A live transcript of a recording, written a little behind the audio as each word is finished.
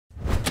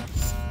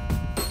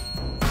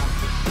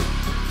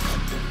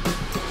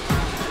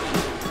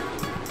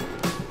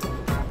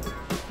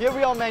Here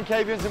we are,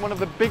 Mancavians, in one of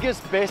the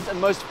biggest, best and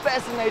most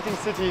fascinating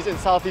cities in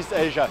Southeast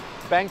Asia,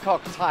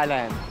 Bangkok,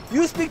 Thailand.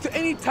 You speak to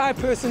any Thai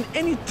person,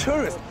 any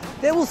tourist,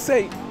 they will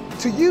say,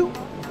 to you,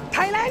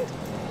 Thailand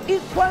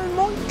equal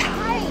Muay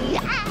Thai.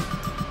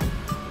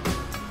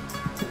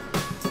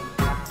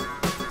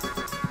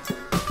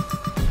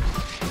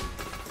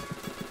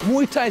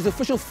 Muay Thai is the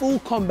official full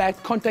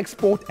combat contact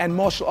sport and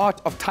martial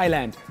art of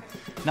Thailand.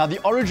 Now,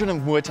 the origin of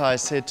Muay Thai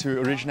is said to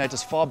originate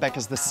as far back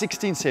as the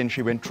 16th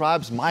century when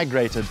tribes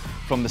migrated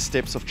from the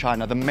steppes of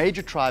China. The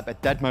major tribe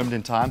at that moment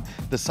in time,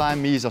 the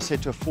Siamese, are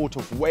said to have fought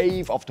off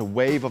wave after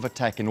wave of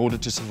attack in order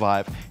to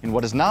survive in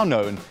what is now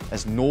known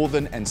as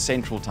northern and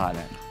central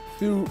Thailand.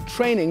 Through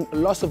training,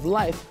 loss of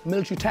life,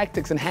 military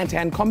tactics and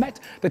hand-to-hand combat,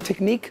 the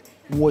technique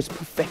was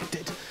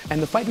perfected and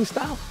the fighting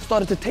style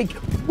started to take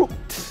root.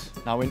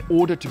 Now, in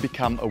order to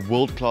become a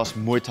world-class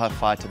Muay Thai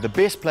fighter, the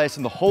best place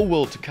in the whole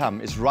world to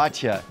come is right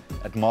here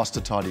at Master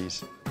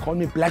Toddy's. Call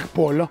me Black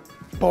Polo.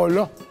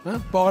 Polo. Huh?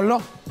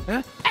 Polo.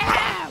 Huh?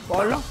 Ah,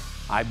 Polo.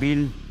 I've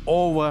been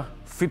over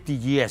 50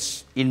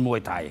 years in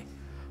Muay Thai.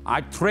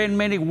 I trained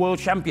many world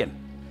champions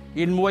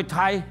in Muay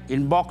Thai,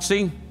 in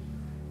boxing,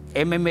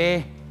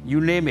 MMA, you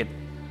name it.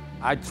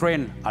 I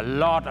trained a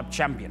lot of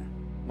champions.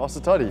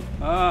 Master Toddy.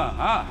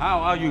 How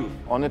are you?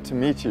 Honored to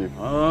meet you.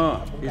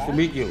 Nice to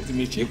meet you. Nice to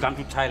meet you. You come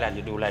to Thailand,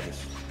 you do like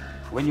this.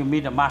 When you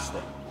meet a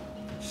master,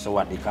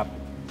 Sawadee Krap.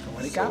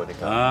 Sawadee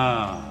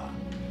Krap.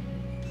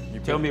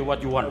 Tell me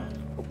what you want.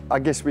 I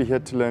guess we're here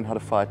to learn how to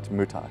fight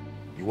Muay Thai.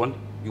 You want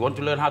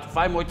to learn how to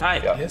fight Muay Thai?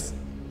 Yeah. Yes.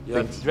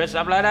 You dress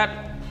up like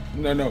that?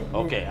 No.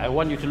 Okay, I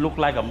want you to look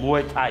like a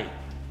Muay Thai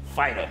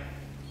fighter.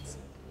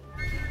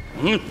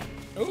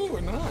 Oh,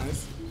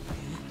 nice.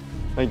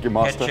 Thank you,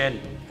 Master. Head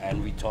chain,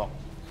 and we talk.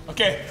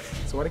 Okay.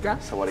 Sawadee Krap.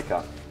 Sawadee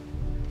Krap.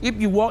 If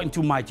you walk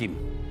into my gym,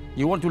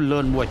 you want to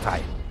learn Muay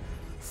Thai.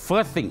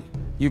 First thing,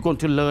 you're going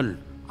to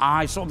learn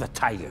eyes of the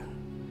tiger.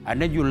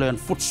 And then you learn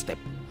footstep,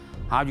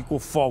 how you go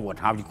forward,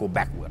 how you go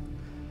backward.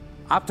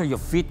 After your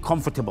feet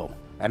comfortable,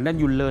 and then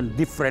you learn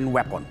different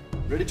weapon.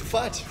 Ready to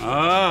fight?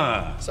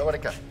 Sawadee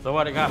Krap.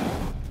 Sawadee Krap.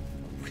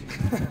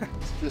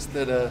 It's just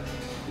that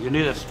You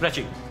need a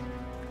stretching.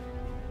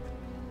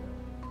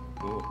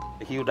 Good.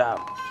 Heel down.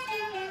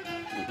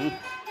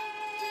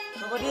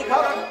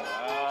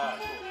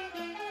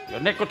 Your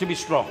neck got to be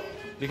strong,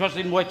 because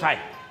in Muay Thai,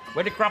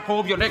 when they grab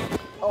hold of your neck,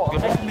 your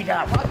neck will be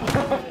down.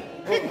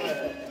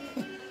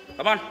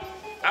 Come on,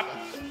 up.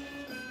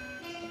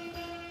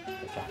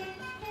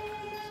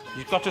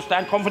 You got to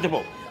stand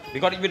comfortable,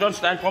 because if you don't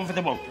stand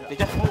comfortable, they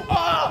just move.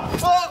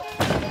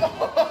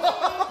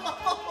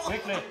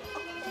 Quickly.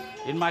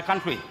 In my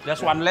country,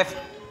 there's one left,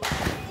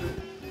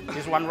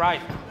 this one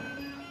right.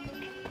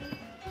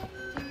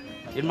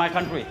 In my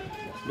country,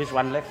 this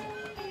one left,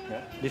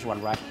 this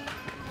one right.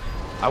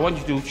 I want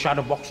you to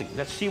shadow boxing.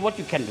 Let's see what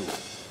you can do.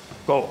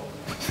 Go.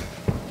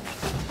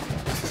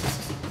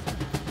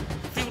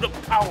 Feel the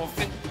power,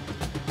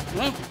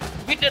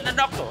 With the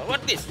doctor,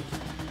 what this?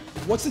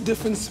 What's the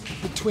difference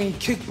between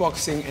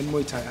kickboxing and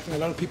Muay Thai? I think a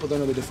lot of people don't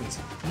know the difference.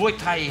 Muay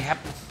Thai have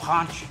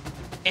punch,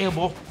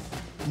 elbow,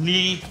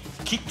 knee,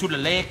 kick to the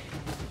leg,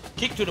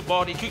 kick to the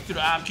body, kick to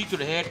the arm, kick to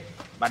the head.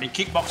 But in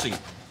kickboxing,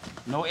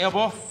 no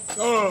elbow,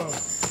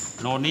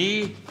 no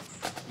knee.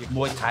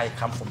 Muay Thai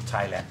comes from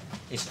Thailand.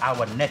 It's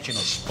our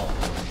national sport.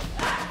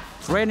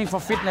 Training for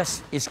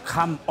fitness is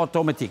come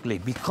automatically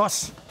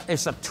because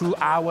it's a 2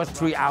 hours,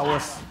 3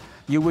 hours.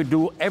 You will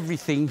do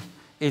everything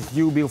if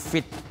you will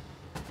fit.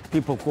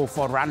 People go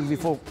for run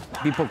before,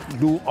 people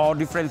do all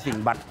different things,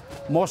 but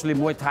mostly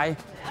Muay Thai,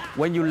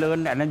 when you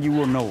learn and then you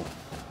will know.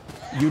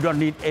 You don't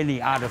need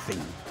any other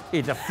thing.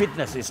 The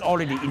fitness is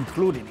already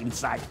included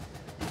inside.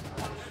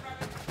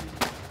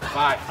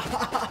 5.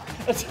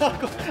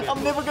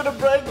 I'm never gonna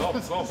break.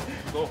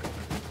 Go.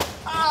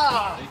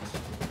 Ah!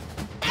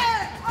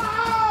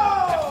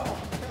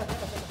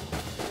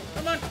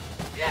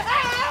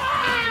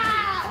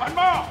 Come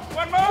on.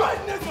 One more.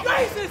 Goodness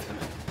gracious!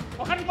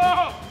 One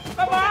more.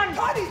 Come on.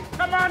 Toddy.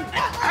 Come on.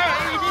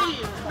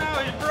 Now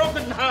it's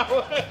broken now.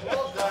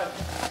 Well done.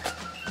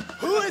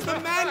 Who is the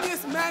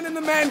manliest man in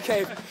the man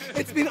cave?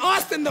 It's been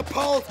asked in the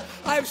polls.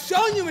 I have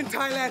shown you in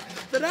Thailand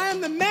that I am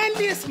the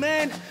manliest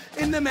man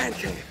in the man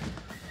cave.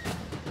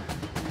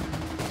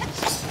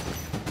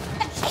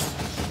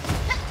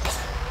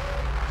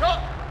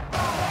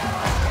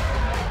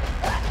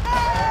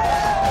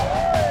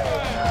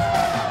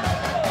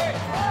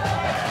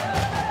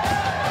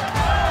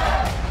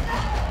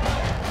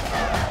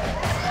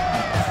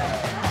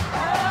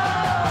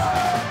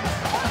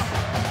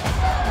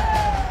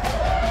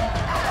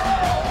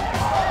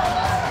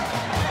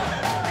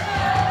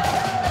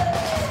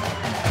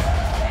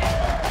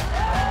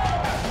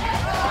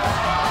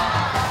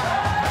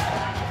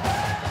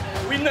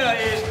 Winner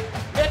is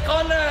Red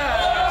Corner.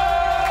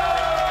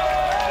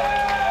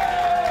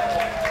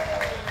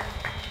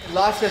 In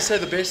life, they say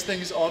the best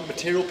things aren't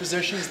material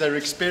possessions, they're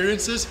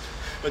experiences.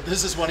 But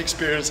this is one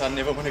experience I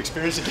never want to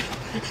experience again.